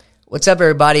What's up,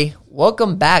 everybody?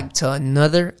 Welcome back to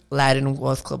another Latin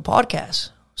Wealth Club podcast.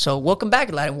 So welcome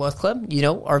back, Latin Wealth Club. You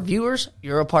know, our viewers,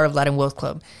 you're a part of Latin Wealth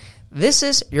Club. This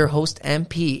is your host,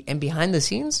 MP, and behind the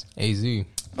scenes, AZ.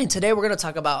 And today we're going to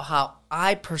talk about how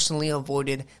I personally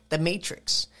avoided the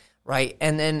Matrix, right?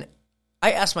 And then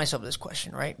I asked myself this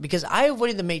question, right? Because I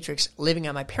avoided the Matrix living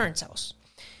at my parents' house.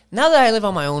 Now that I live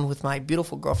on my own with my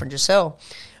beautiful girlfriend, Giselle,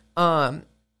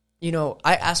 you know,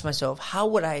 I asked myself, how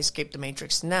would I escape the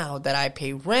Matrix now that I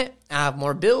pay rent, I have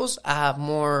more bills, I have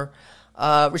more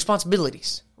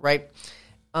responsibilities, right?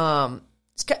 It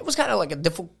was kind of like a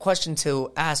difficult question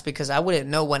to ask because I wouldn't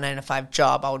know what 9-to-5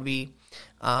 job I would be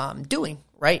doing,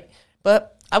 right?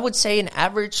 But I would say an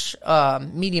average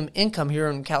medium income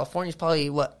here in California is probably,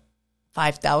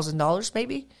 $5,000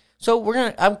 maybe? So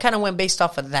I kind of went based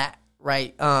off of that,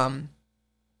 right? I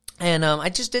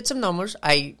just did some numbers.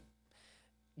 I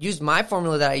used my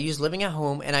formula that I used living at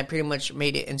home, and I pretty much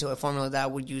made it into a formula that I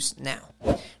would use now,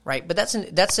 right? But that's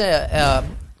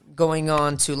going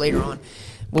on to later on.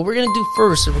 What we're going to do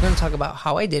first is we're going to talk about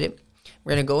how I did it.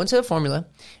 We're going to go into the formula,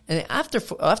 and then after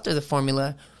the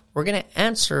formula, we're going to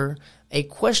answer a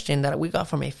question that we got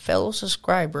from a fellow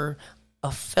subscriber,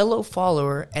 a fellow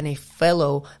follower, and a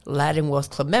fellow Latin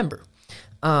Wealth Club member.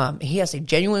 He has a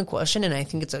genuine question, and I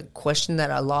think it's a question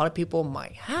that a lot of people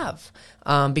might have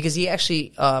because he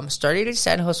actually started a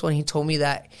side hustle, and he told me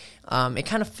that it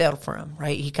kind of failed for him,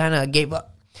 right? He kind of gave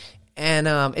up. And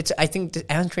I think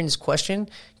answering this question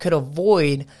could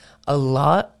avoid a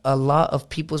lot of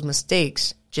people's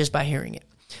mistakes just by hearing it.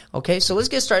 Okay, so let's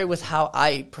get started with how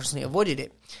I personally avoided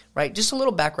it, right? Just a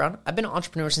little background. I've been an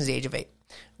entrepreneur since the age of 8,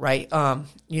 right? I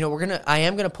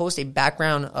am gonna post a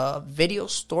background video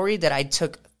story that I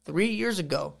took 3 years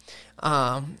ago.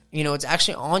 It's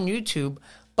actually on YouTube.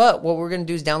 But what we're going to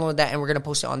do is download that, and we're going to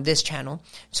post it on this channel.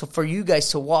 So for you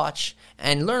guys to watch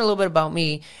and learn a little bit about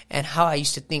me and how I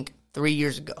used to think 3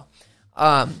 years ago.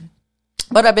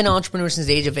 But I've been an entrepreneur since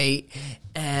the age of 8.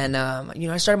 And,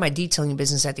 I started my detailing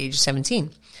business at the age of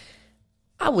 17.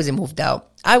 I wasn't moved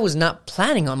out. I was not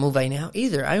planning on moving out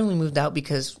either. I only moved out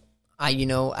because I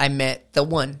met the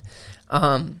one.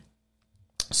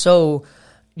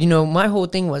 My whole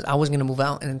thing was I was going to move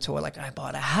out until I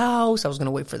bought a house. I was going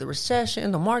to wait for the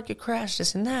recession, the market crash,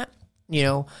 this and that.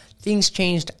 Things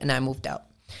changed and I moved out.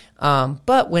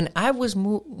 But when I was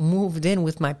moved in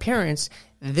with my parents,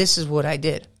 this is what I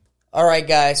did. All right,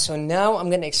 guys. So now I'm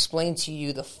going to explain to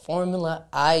you the formula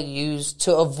I used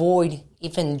to avoid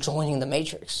even joining the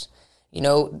Matrix.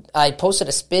 I posted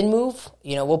a spin move.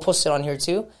 We'll post it on here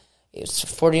too. It's a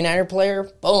 49er player.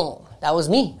 Boom. That was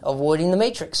me avoiding the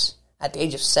Matrix at the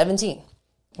age of 17.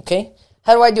 Okay?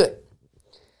 How do I do it?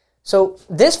 So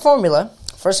this formula,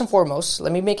 first and foremost,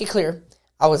 let me make it clear,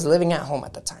 I was living at home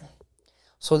at the time.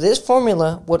 So this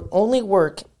formula would only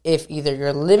work if either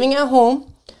you're living at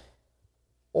home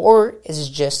or it's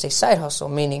just a side hustle,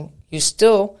 meaning you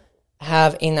still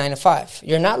have a 9-to-5.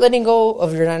 You're not letting go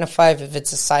of your 9-to-5 if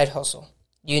it's a side hustle.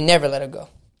 You never let it go.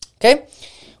 Okay?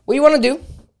 What you want to do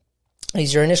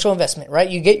is your initial investment, right?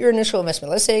 You get your initial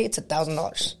investment. Let's say it's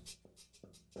 $1,000.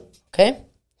 Okay?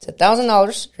 It's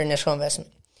 $1,000, your initial investment.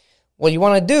 What you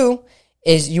want to do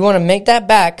is you want to make that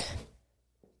back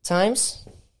times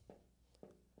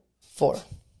 4.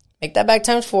 Make that back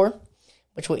times 4,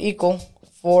 which will equal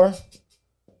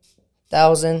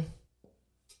 $4,000.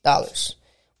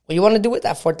 What you want to do with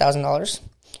that $4,000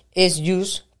 is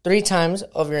use 3 times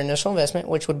of your initial investment,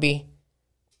 which would be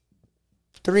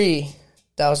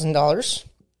 $3,000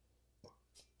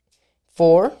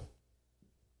 for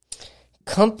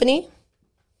company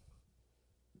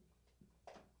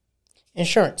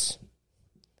insurance.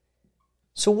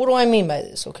 So what do I mean by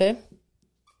this, okay?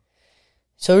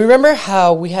 So remember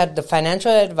how we had the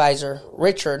financial advisor,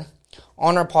 Richard,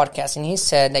 on our podcast, and he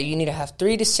said that you need to have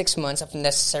 3 to 6 months of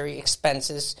necessary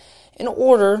expenses in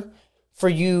order for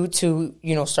you to,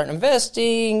 start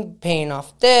investing, paying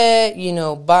off debt,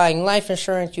 buying life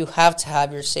insurance. You have to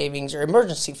have your savings or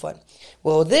emergency fund.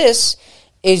 Well, this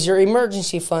is your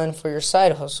emergency fund for your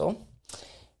side hustle,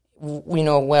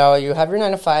 while you have your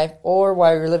 9-to-5 or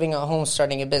while you're living at home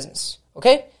starting a business,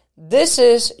 okay? This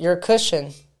is your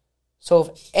cushion. So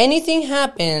if anything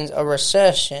happens, a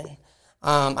recession,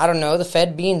 the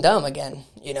Fed being dumb again,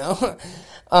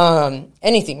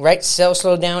 anything, right? Sales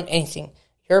slow down, anything.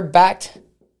 You're backed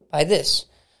by this.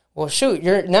 Well, shoot,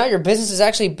 now your business is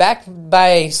actually backed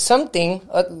by something,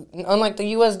 unlike the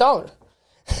U.S. dollar.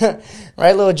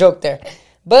 Right? Little joke there.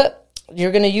 But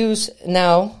you're going to use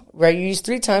now, right? You used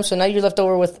 3 times, so now you're left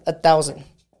over with 1,000.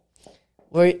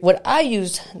 What I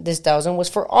used this 1,000 was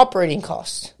for operating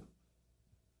costs.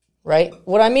 Right?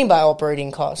 What I mean by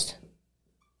operating cost,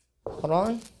 Hold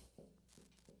on.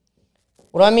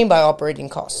 What do I mean by operating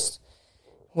costs?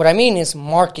 What I mean is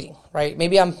marketing, right?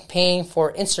 Maybe I'm paying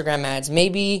for Instagram ads.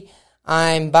 Maybe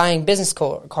I'm buying business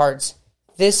cards.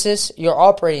 This is your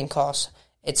operating costs.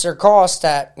 It's your cost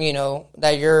that,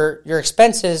 that your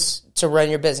expenses to run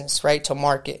your business, right? To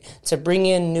market, to bring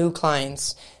in new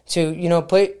clients, to,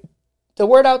 put the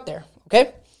word out there,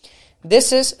 okay?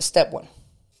 This is step one.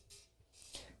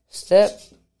 Step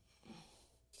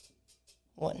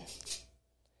one.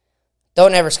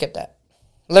 Don't ever skip that.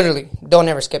 Literally, don't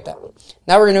ever skip that.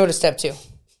 Now we're going to go to step two.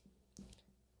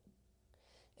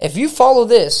 If you follow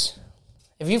this,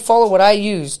 if you follow what I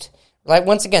used, like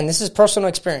once again, this is personal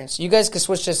experience. You guys can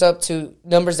switch this up to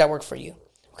numbers that work for you.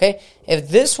 Okay? If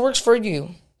this works for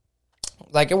you,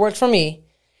 like it worked for me,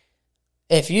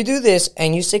 if you do this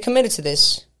and you stay committed to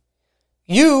this,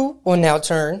 you will now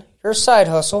turn your side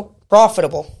hustle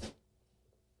profitable.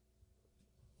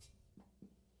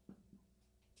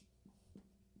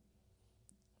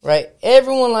 Right?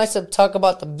 Everyone likes to talk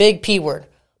about the big P word.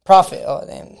 Profit. Oh,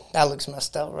 damn. That looks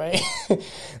messed up, right? Look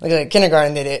like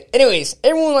kindergarten did it. Anyways,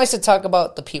 everyone likes to talk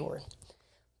about the P word.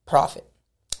 Profit.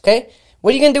 Okay?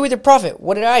 What are you going to do with your profit?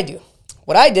 What did I do?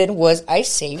 What I did was I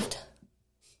saved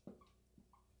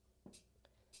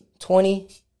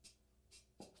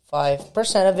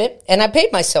 25% of it, and I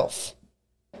paid myself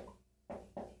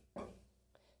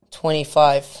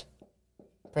 25%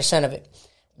 of it.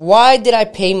 Why did I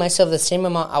pay myself the same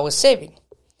amount I was saving?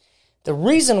 The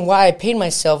reason why I paid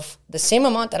myself the same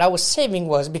amount that I was saving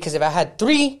was because if I had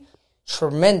 3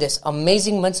 tremendous,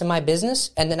 amazing months in my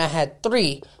business, and then I had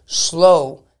 3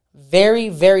 slow, very,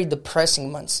 very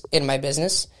depressing months in my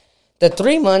business, the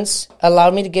 3 months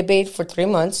allowed me to get paid for 3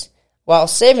 months while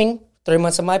saving 3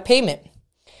 months of my payment.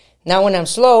 Now when I'm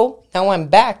slow, now I'm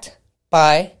backed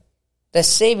by the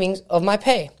savings of my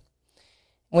pay.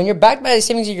 When you're backed by the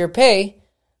savings of your pay,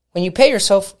 when you pay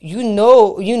yourself, you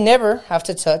never have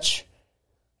to touch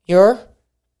your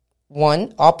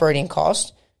operating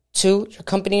cost to your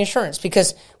company insurance.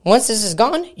 Because once this is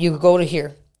gone, you go to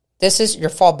here. This is your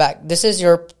fallback. This is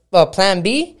your plan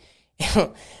B.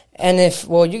 And if,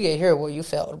 you get here, you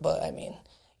failed. But I mean,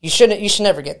 you should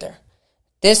never get there.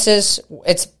 It's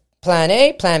plan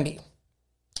A, plan B.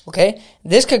 Okay?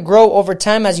 This could grow over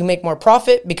time as you make more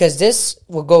profit, because this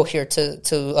will go here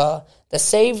to the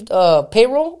saved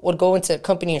payroll would go into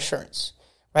company insurance,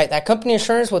 right? That company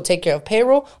insurance will take care of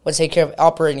payroll, will take care of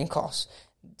operating costs.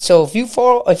 So if you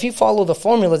follow the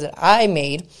formula that I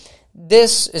made,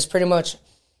 this is pretty much,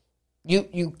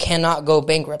 you cannot go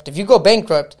bankrupt. If you go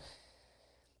bankrupt,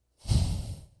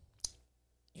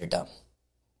 you're done.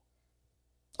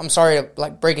 I'm sorry to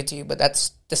break it to you, but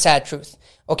that's the sad truth.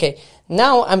 Okay,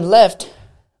 now I'm left,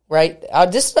 right?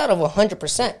 This is out of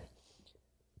 100%.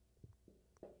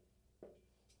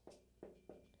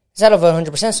 It's out of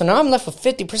 100%. So now I'm left with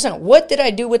 50%. What did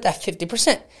I do with that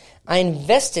 50%? I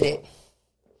invested it.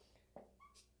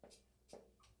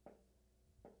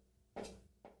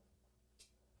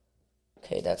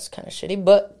 Okay, that's kind of shitty,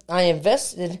 but I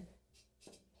invested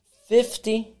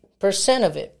 50%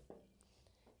 of it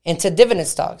into dividend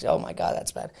stocks. Oh my God,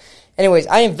 that's bad. Anyways,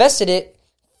 I invested it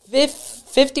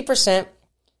 50%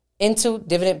 into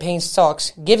dividend paying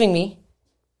stocks, giving me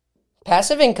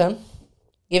passive income,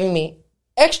 giving me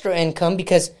extra income,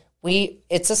 because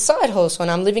it's a side hustle and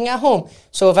I'm living at home.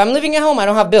 So if I'm living at home, I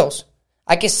don't have bills.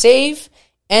 I can save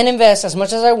and invest as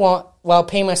much as I want while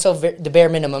paying myself the bare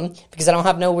minimum, because I don't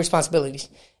have no responsibilities.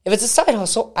 If it's a side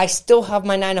hustle, I still have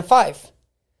my 9 to 5.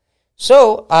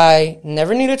 So I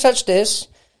never need to touch this.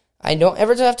 I don't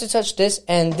ever have to touch this.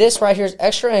 And this right here is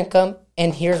extra income.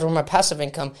 And here's where my passive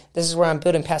income. This is where I'm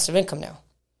building passive income now.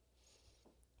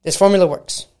 This formula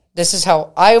works. This is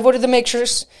how I avoided the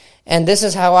matrix. And this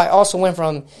is how I also went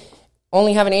from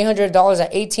only having $800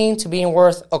 at 18 to being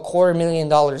worth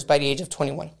 $250,000 by the age of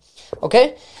 21.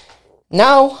 Okay?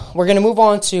 Now, we're going to move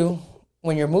on to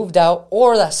when you're moved out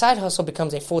or that side hustle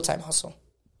becomes a full-time hustle.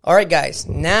 All right, guys.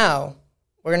 Now,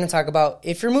 we're going to talk about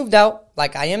if you're moved out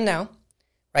like I am now,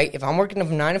 right? If I'm working a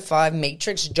 9 to 5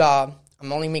 matrix job,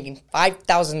 I'm only making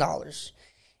 $5,000.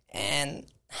 And,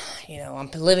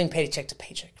 I'm living paycheck to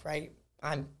paycheck, right?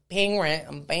 I'm paying rent,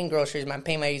 I'm paying groceries, I'm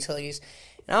paying my utilities,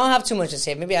 and I don't have too much to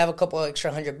save. Maybe I have a couple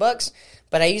extra $100,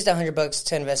 but I used $100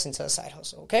 to invest into a side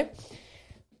hustle, okay?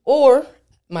 Or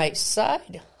my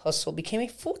side hustle became a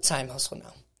full-time hustle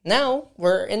now. Now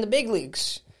we're in the big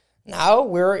leagues. Now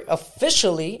we're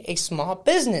officially a small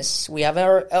business. We have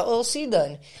our LLC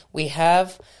done. We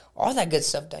have all that good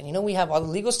stuff done. We have all the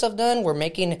legal stuff done. We're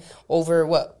making over,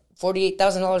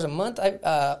 $48,000 a month,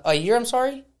 a year, I'm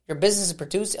sorry. your business is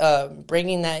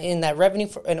bringing that in that revenue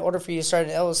in order for you to start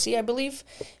an LLC, I believe.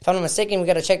 If I'm not mistaken, we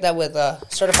got to check that with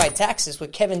Certified Taxes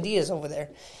with Kevin Diaz over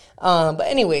there. But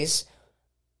anyways,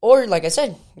 or like I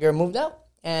said, you're moved out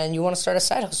and you want to start a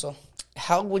side hustle.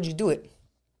 How would you do it?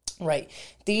 Right.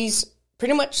 These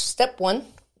pretty much step one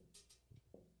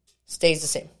stays the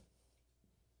same.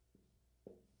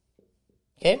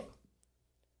 Okay.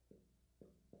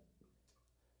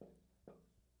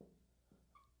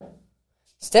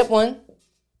 Step one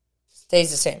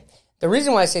stays the same. The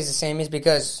reason why it stays the same is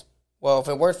because, well, if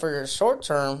it worked for your short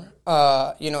term,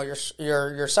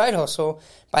 your side hustle,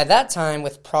 by that time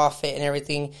with profit and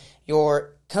everything,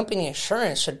 your company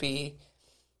insurance should be,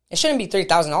 it shouldn't be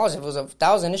 $3,000 if it was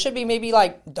 $1,000. It should be maybe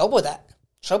like double that,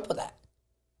 triple that.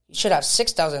 You should have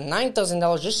 $6,000,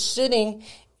 $9,000 just sitting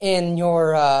in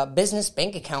your business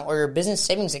bank account or your business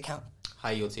savings account.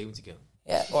 High yield savings account.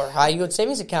 Yeah, or high yield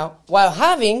savings account, while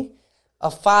having a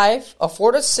 4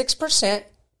 to 6%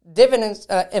 dividends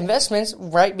investments,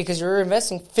 right? Because you're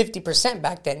investing 50%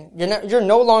 back then. You're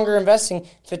no longer investing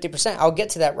 50%. I'll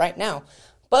get to that right now.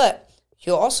 But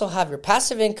you'll also have your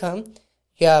passive income.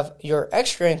 You have your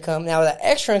extra income. Now that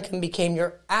extra income became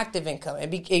your active income.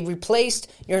 It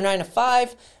replaced your 9 to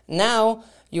 5. Now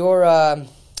you're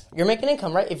making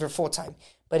income, right? If you're full time.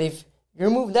 But if you're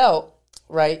moved out,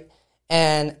 right,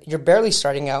 and you're barely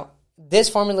starting out, this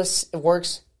formula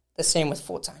works the same with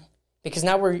full time, because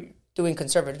now we're doing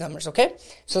conservative numbers, okay?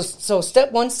 So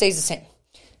step one stays the same.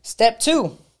 Step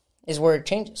two is where it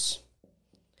changes.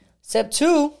 Step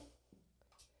two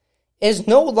is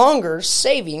no longer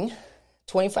saving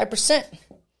 25%.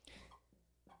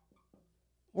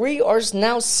 We are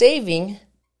now saving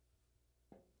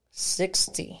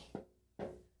 60%.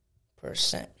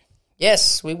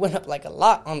 Yes, we went up like a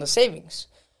lot on the savings.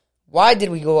 Why did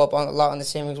we go up a lot on the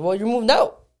savings? Well, you're moved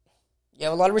out. You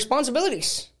have a lot of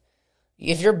responsibilities.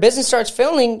 If your business starts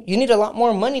failing, you need a lot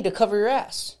more money to cover your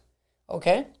ass.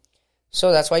 Okay?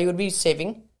 So that's why you would be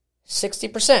saving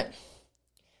 60%.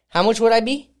 How much would I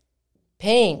be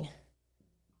paying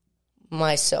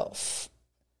myself?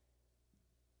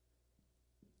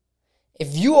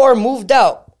 If you are moved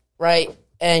out, right,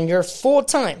 and you're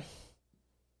full-time,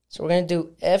 so we're going to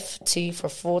do FT for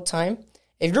full-time.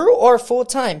 If you are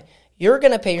full-time, you're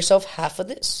going to pay yourself half of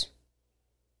this.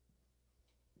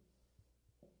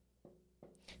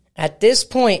 At this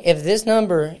point, if this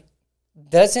number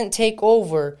doesn't take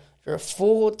over your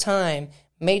full-time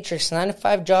matrix 9 to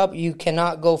 5 job, you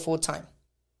cannot go full-time.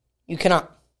 You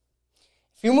cannot.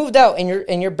 If you moved out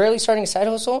and you're barely starting a side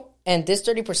hustle and this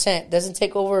 30% doesn't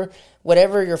take over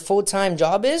whatever your full-time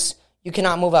job is, you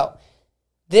cannot move out.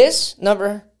 This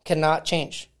number cannot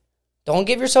change. Don't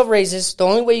give yourself raises. The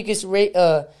only way you can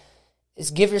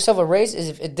is give yourself a raise is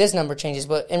if this number changes.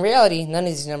 But in reality, none of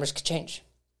these numbers could change.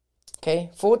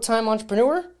 Okay, full-time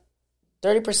entrepreneur,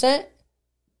 30%,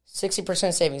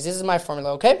 60% savings. This is my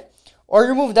formula, okay? Or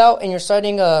you're moved out and you're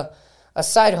starting a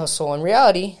side hustle. In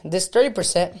reality, this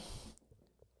 30%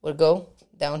 would go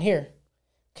down here.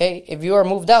 Okay, if you are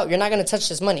moved out, you're not going to touch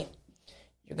this money.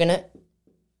 You're going to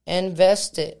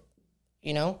invest it.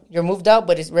 You know, you're moved out,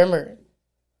 but remember,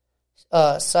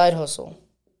 side hustle.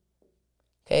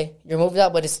 Okay, you're moved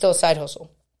out, but it's still a side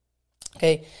hustle.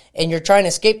 Okay, and you're trying to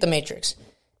escape the matrix.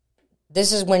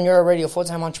 This is when you're already a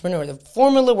full-time entrepreneur. The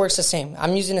formula works the same.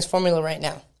 I'm using this formula right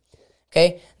now.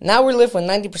 Okay? Now we're left with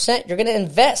 90%. You're going to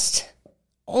invest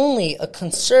only a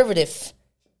conservative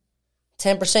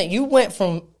 10%. You went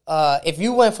from, if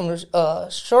you went from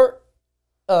short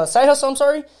side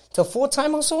hustle, to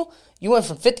full-time hustle, you went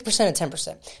from 50% to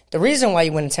 10%. The reason why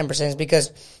you went to 10% is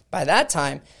because by that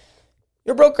time,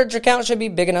 your brokerage account should be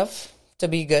big enough to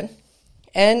be good.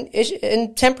 And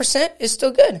 10% is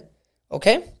still good.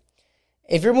 Okay?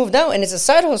 If you're moved out and it's a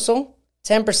side hustle,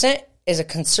 10% is a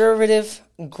conservative,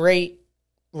 great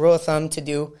rule of thumb to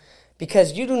do,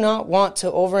 because you do not want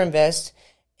to overinvest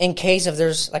in case if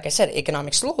there's, like I said,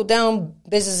 economic slowdown,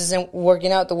 business isn't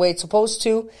working out the way it's supposed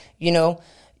to. You know,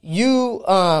 you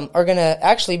are going to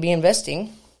actually be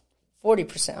investing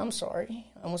 40%. I'm sorry.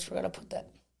 I almost forgot to put that.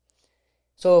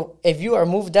 So if you are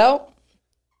moved out,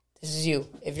 this is you.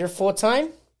 If you're full-time,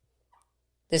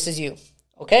 this is you.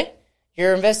 Okay?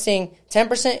 You're investing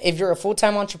 10% if you're a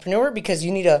full-time entrepreneur, because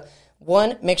you need to,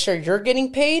 one, make sure you're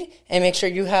getting paid and make sure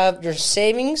you have your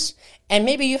savings, and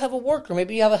maybe you have a worker,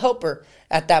 maybe you have a helper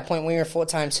at that point when you're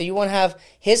full-time. So you want to have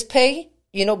his pay,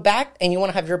 backed, and you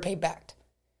want to have your pay backed.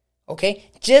 Okay?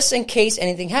 Just in case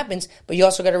anything happens, but you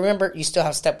also got to remember you still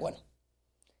have step one.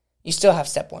 You still have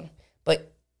step one.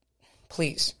 But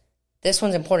please, this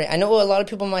one's important. I know a lot of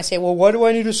people might say, well, why do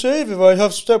I need to save if I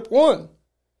have step one?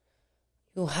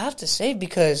 you have to save,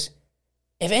 because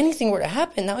if anything were to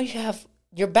happen, now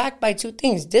you're backed by two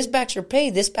things. This backs your pay,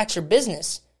 this backs your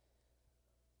business.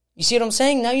 You see what I'm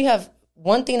saying? Now you have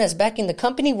one thing that's backing the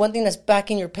company, one thing that's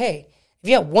backing your pay. If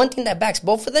you have one thing that backs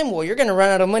both of them, well, you're going to run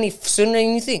out of money sooner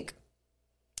than you think.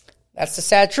 That's the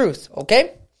sad truth,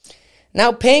 okay?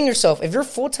 Now, paying yourself. If you're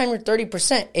full-time, you're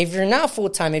 30%. If you're not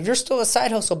full-time, if you're still a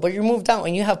side hustle, but you're moved out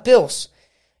and you have bills,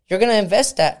 you're going to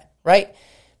invest that, right?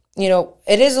 You know,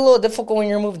 it is a little difficult when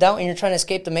you're moved out and you're trying to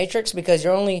escape the matrix, because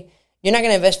you're not going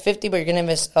to invest 50, but you're going to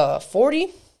invest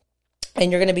 40,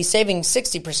 and you're going to be saving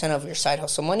 60% of your side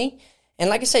hustle money. And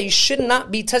like I said, you should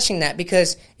not be touching that,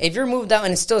 because if you're moved out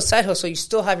and it's still a side hustle, you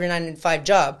still have your 9-to-5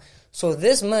 job. So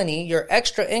this money, your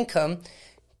extra income,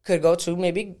 could go to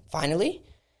maybe finally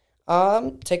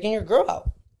taking your girl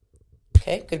out.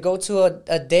 Okay, could go to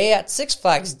a day at Six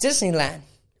Flags, Disneyland.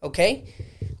 Okay,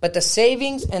 but the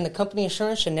savings and the company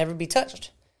insurance should never be touched,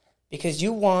 because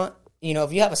you want,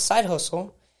 if you have a side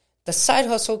hustle, the side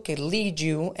hustle could lead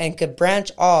you and could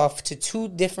branch off to two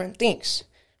different things.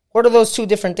 What are those two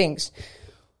different things?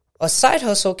 A side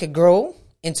hustle could grow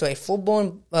into a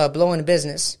full-blown blowing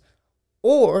business,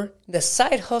 or the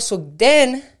side hustle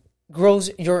then grows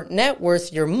your net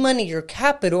worth, your money, your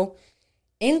capital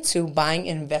into buying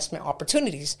investment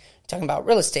opportunities. You're talking about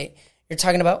real estate. You're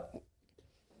talking about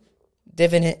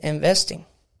dividend investing.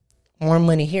 More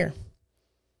money here.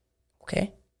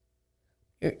 Okay?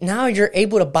 Now you're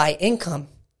able to buy income.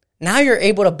 Now you're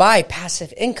able to buy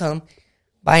passive income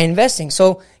by investing.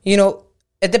 So,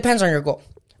 it depends on your goal,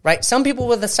 right? Some people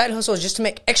with a side hustle is just to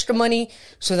make extra money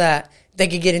so that they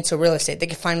could get into real estate. They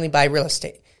could finally buy real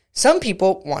estate. Some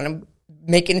people want to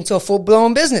make it into a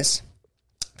full-blown business.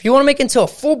 If you want to make it into a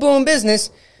full-blown business,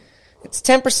 it's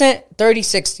 10%, 30,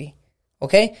 60.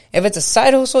 Okay? If it's a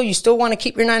side hustle, you still want to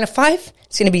keep your 9-to-5,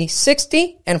 it's going to be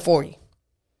 60 and 40.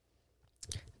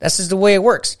 This is the way it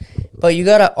works. But you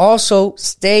got to also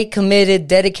stay committed,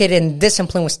 dedicated, and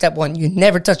disciplined with step one. You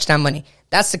never touch that money.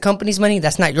 That's the company's money.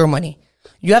 That's not your money.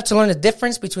 You have to learn the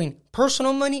difference between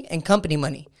personal money and company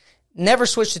money. Never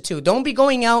switch the two. Don't be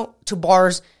going out to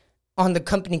bars on the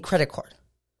company credit card.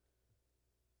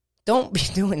 Don't be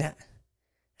doing that.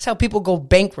 That's how people go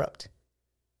bankrupt.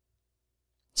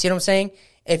 See what I'm saying?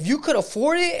 If you could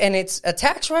afford it and it's a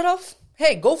tax write-off,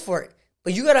 hey, go for it.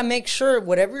 But you got to make sure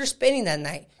whatever you're spending that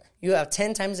night, you have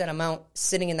 10 times that amount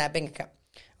sitting in that bank account.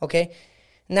 Okay?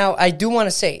 Now, I do want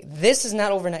to say, this is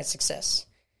not overnight success.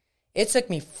 It took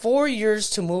me 4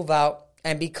 years to move out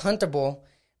and be comfortable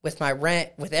with my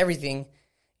rent, with everything.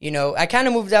 I kind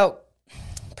of moved out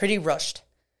pretty rushed,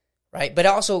 right? But I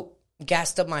also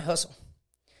gassed up my hustle.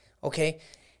 Okay?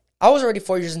 I was already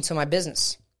 4 years into my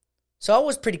business. So I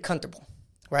was pretty comfortable,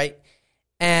 right?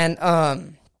 And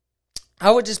I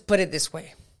would just put it this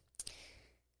way.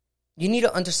 You need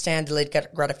to understand delayed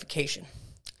gratification.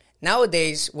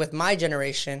 Nowadays, with my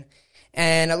generation,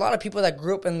 and a lot of people that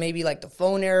grew up in maybe like the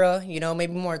phone era,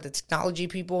 maybe more the technology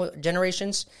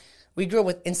generations, we grew up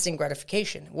with instant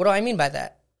gratification. What do I mean by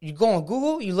that? You go on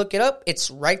Google, you look it up, it's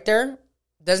right there.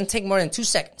 It doesn't take more than 2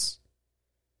 seconds.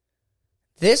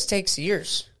 This takes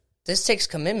years. This takes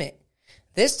commitment.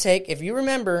 If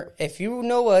you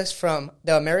know us from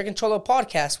the American Cholo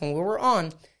podcast when we were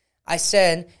on, I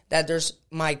said that there's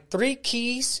my 3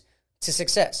 keys to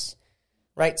success,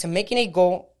 right? To making a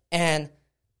goal and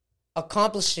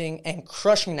accomplishing and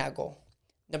crushing that goal.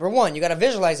 Number 1, you got to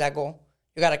visualize that goal.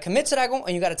 You got to commit to that goal,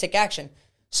 and you got to take action.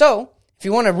 So if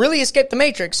you want to really escape the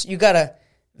matrix, you got to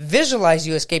visualize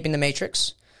you escaping the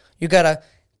matrix. You got to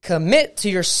commit to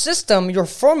your system, your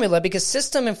formula, because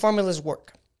system and formulas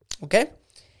work. Okay?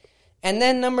 And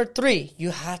then number 3, you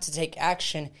have to take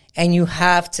action, and you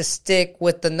have to stick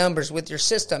with the numbers, with your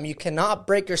system. You cannot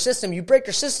break your system. You break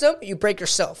your system, you break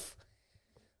yourself.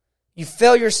 You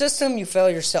fail your system, you fail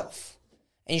yourself.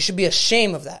 And you should be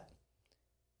ashamed of that.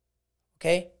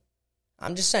 Okay?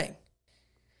 I'm just saying.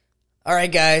 All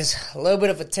right, guys, a little bit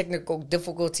of a technical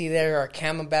difficulty there. Our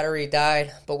camera battery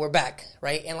died, but we're back,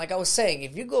 right? And like I was saying,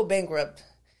 if you go bankrupt,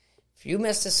 if you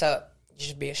mess this up, you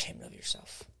should be ashamed of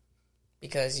yourself.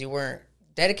 Because you weren't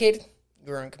dedicated,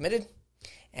 you weren't committed,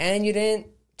 and you didn't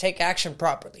take action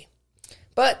properly.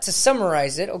 But to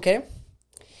summarize it, okay,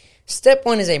 step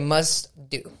 1 is a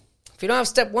must-do. If you don't have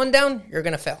step 1 down, you're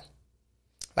going to fail.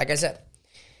 Like I said,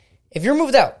 if you're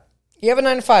moved out, you have a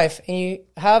 9-to-5, and you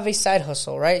have a side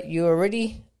hustle, right? You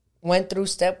already went through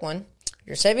step 1.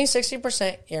 You're saving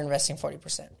 60%, you're investing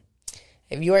 40%.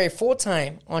 If you are a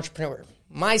full-time entrepreneur,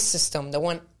 my system, the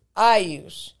one I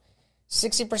use,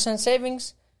 60%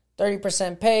 savings,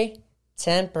 30% pay,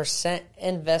 10%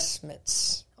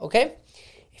 investments. Okay?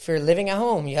 If you're living at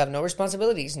home, you have no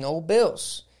responsibilities, no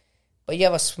bills, but you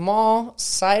have a small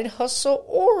side hustle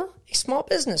or a small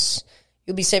business,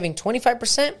 you'll be saving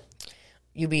 25%.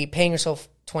 You'll be paying yourself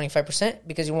 25%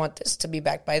 because you want this to be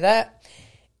backed by that,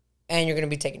 and you're going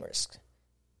to be taking risks.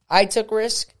 I took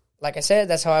risk. Like I said,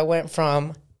 that's how I went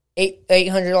from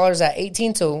 $800 at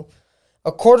 18 to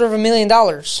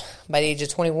 $250,000 by the age of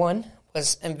 21,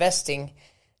 was investing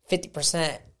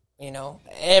 50%.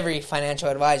 Every financial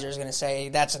advisor is going to say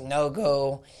that's a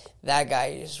no-go. That guy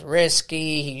is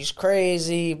risky. He's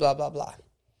crazy, blah, blah, blah.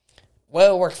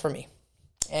 Well, it worked for me.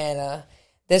 And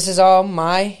this is all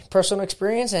my personal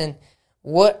experience and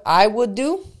what I would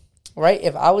do, right,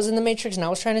 if I was in the Matrix and I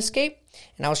was trying to escape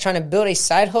and I was trying to build a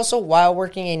side hustle while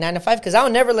working a 9-to-5, because I'll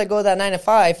never let go of that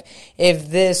 9-to-5 if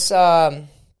this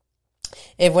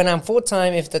if when I'm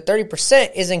full-time, if the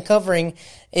 30%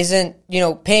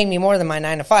 isn't paying me more than my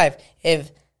 9-to-5.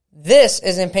 If this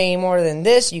isn't paying more than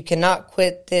this, you cannot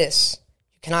quit this.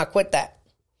 You cannot quit that.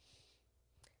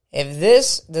 If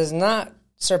this does not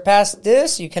surpass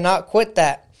this, you cannot quit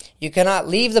that. You cannot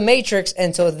leave the Matrix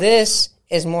until this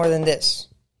is more than this.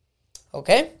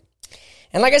 Okay?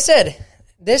 And like I said,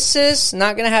 this is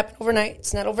not going to happen overnight.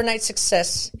 It's not overnight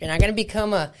success. You're not going to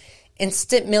become a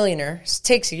instant millionaire. This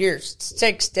takes years. This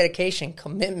takes dedication,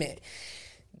 commitment.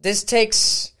 This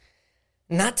takes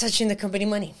not touching the company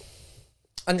money.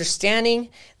 Understanding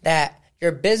that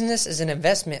your business is an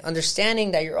investment.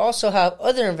 Understanding that you also have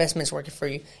other investments working for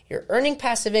you. You're earning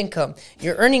passive income.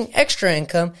 You're earning extra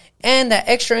income. And that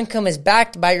extra income is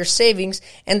backed by your savings.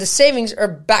 And the savings are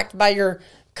backed by your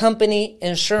company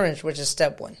insurance, which is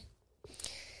step one.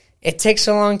 It takes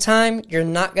a long time. You're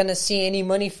not going to see any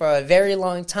money for a very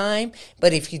long time.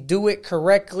 But if you do it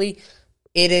correctly,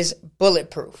 it is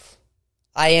bulletproof.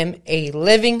 I am a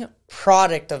living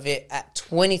product of it at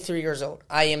 23 years old.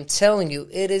 I am telling you,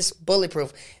 it is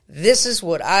bulletproof. This is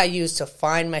what I use to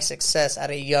find my success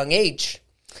at a young age.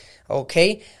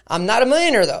 Okay? I'm not a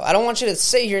millionaire, though. I don't want you to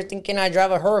sit here thinking I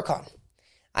drive a Huracan.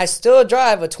 I still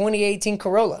drive a 2018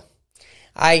 Corolla.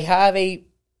 I have a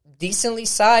decently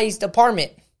sized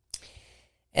apartment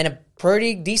in a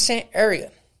pretty decent area.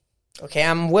 Okay,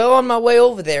 I'm well on my way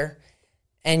over there,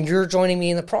 and you're joining me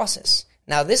in the process.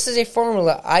 Now, this is a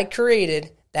formula I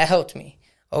created that helped me,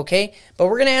 okay? But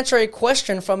we're going to answer a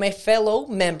question from a fellow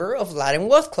member of Latin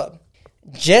Wealth Club,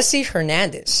 Jesse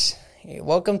Hernandez. Hey,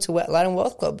 welcome to Latin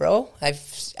Wealth Club, bro.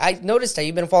 I noticed that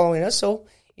you've been following us, so,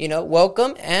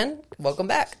 welcome and welcome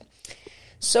back.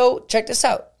 So, check this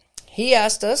out. He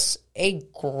asked us a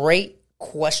great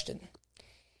question.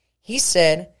 He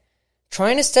said,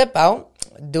 trying to step out,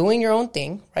 doing your own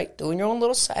thing, right? Doing your own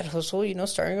little side hustle,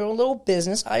 starting your own little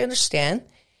business. I understand.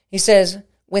 He says,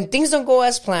 when things don't go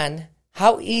as planned,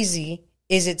 how easy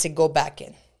is it to go back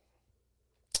in?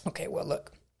 Okay, well,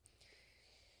 look.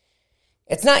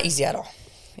 It's not easy at all.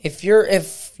 If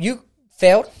you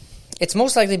failed, it's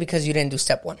most likely because you didn't do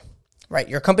step one, right?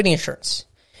 Your company insurance.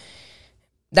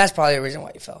 That's probably the reason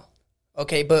why you fell.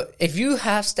 Okay, but if you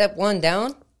have step one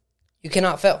down, you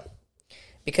cannot fail.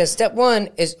 Because step one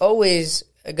is always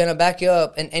going to back you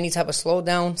up in any type of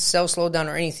slowdown, sales slowdown,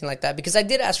 or anything like that. Because I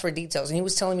did ask for details, and he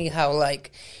was telling me how,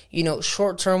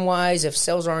 short-term wise, if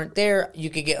sales aren't there, you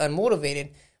could get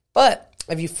unmotivated. But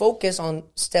if you focus on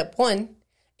step one,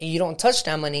 and you don't touch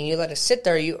that money, and you let it sit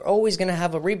there, you're always going to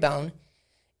have a rebound.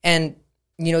 And,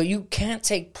 you can't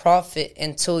take profit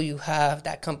until you have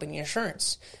that company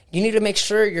insurance. You need to make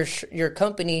sure your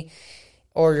company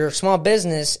or your small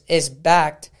business is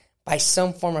backed by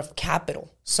some form of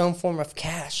capital, some form of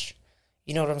cash.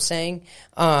 You know what I'm saying?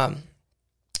 Like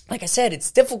I said,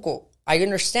 it's difficult. I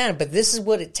understand, but this is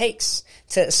what it takes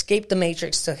to escape the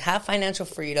matrix, to have financial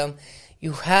freedom.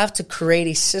 You have to create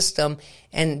a system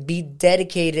and be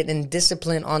dedicated and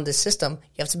disciplined on the system.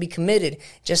 You have to be committed.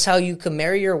 Just how you can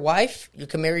marry your wife, you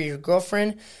can marry your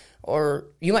girlfriend, or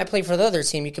you might play for the other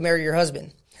team. You can marry your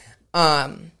husband.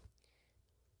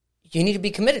 You need to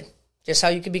be committed. Just how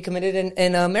you could be committed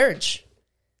in a marriage.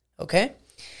 Okay?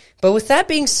 But with that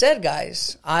being said,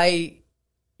 guys, if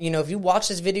you watch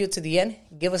this video to the end,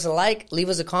 give us a like, leave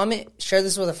us a comment, share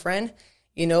this with a friend.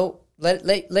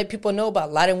 Let people know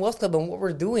about Latin Wealth Club and what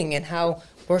we're doing and how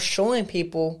we're showing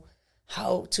people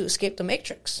how to escape the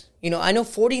matrix. I know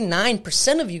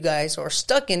 49% of you guys are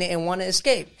stuck in it and want to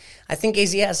escape. I think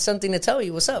AZ has something to tell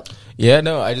you. What's up? Yeah,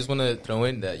 no, I just want to throw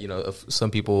in that, if some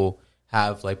people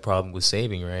have problem with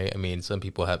saving, right? I mean, some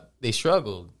people they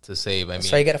struggle to save.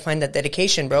 So you got to find that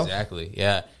dedication, bro. Exactly.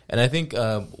 Yeah. And I think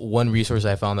one resource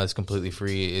I found that's completely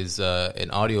free is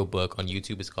an audiobook on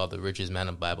YouTube. It's called The Richest Man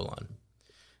of Babylon.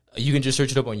 You can just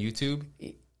search it up on YouTube.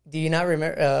 Do you not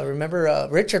remember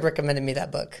Richard recommended me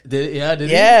that book? Did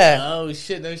he? Yeah. Oh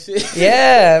shit! No shit.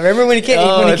 Yeah, remember when he came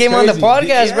on the crazy.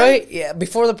 podcast, right? Yeah,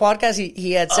 before the podcast,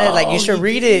 he had said like you should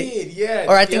read it. Yeah,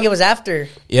 or I think it was after.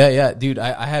 Yeah, dude.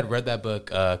 I had read that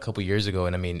book a couple years ago,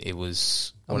 and I mean, it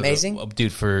was amazing,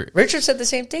 dude. For Richard said the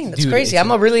same thing. That's crazy. I'm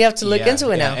gonna really have to look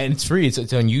into it now. And it's free. It's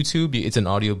on YouTube. It's an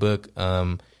audiobook.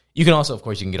 You can also, of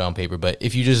course, you can get it on paper, but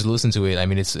if you just listen to it, I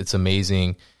mean, it's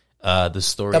amazing. The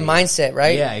story, the mindset,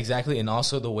 right? Yeah, exactly, and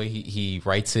also the way he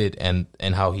writes it, and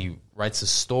how he writes a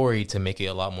story to make it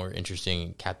a lot more interesting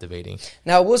and captivating.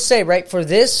 Now, we'll say, right, for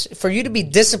you to be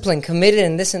disciplined, committed,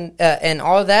 and this and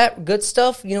all that good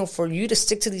stuff, for you to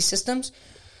stick to these systems,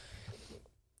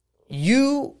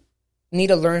 you need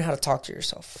to learn how to talk to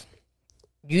yourself.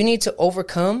 You need to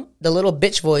overcome the little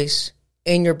bitch voice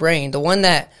in your brain, the one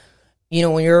that,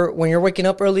 when you're waking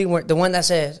up early, the one that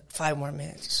says 5 more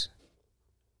minutes.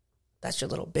 That's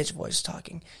your little bitch voice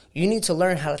talking. You need to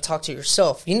learn how to talk to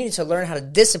yourself. You need to learn how to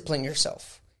discipline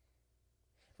yourself.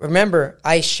 Remember,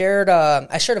 I shared a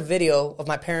video of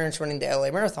my parents running the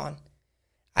LA Marathon.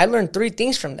 I learned 3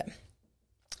 things from them.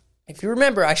 If you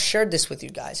remember, I shared this with you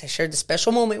guys. I shared the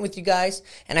special moment with you guys,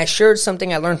 and I shared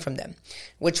something I learned from them,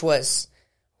 which was,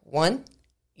 1,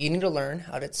 you need to learn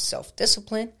how to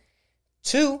self-discipline.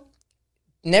 2,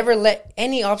 never let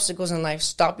any obstacles in life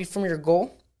stop you from your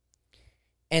goal.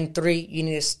 And 3, you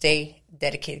need to stay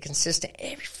dedicated, consistent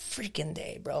every freaking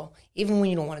day, bro. Even when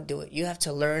you don't want to do it, you have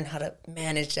to learn how to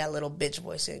manage that little bitch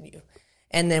voice in you.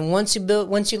 And then once you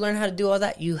learn how to do all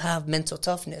that, you have mental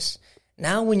toughness.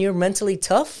 Now, when you're mentally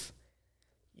tough,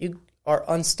 you are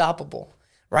unstoppable.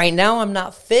 Right now, I'm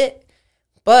not fit,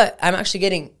 but I'm actually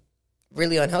getting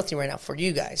really unhealthy right now for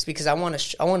you guys because I want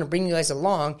to bring you guys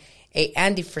along a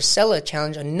Andy Frisella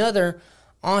challenge, another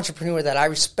entrepreneur that I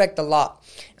respect a lot.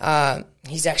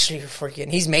 He's actually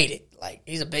he's made it. Like,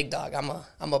 he's a big dog.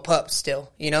 I'm a pup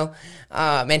still,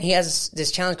 and he has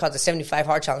this challenge called the 75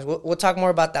 Hard Challenge. We'll talk more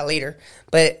about that later.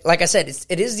 But like I said,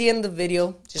 it is the end of the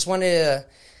video. Just wanted to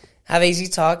have easy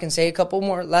talk and say a couple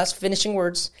more last finishing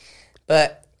words.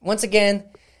 But once again,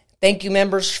 thank you,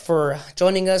 members, for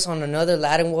joining us on another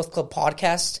Latin Wealth Club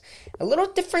podcast. A little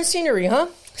different scenery, huh?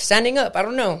 Standing up. I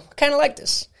don't know. I kind of like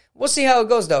this. We'll see how it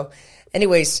goes, though.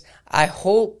 Anyways, I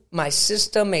hope my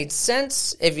system made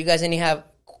sense. If you guys have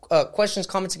questions,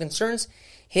 comments, and concerns,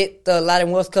 hit the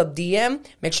Latin Wealth Club DM.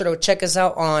 Make sure to check us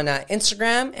out on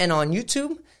Instagram and on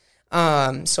YouTube.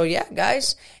 So, yeah,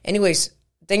 guys. Anyways,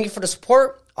 thank you for the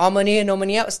support. All money in, no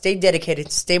money out. Stay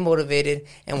dedicated, stay motivated,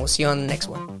 and we'll see you on the next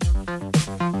one.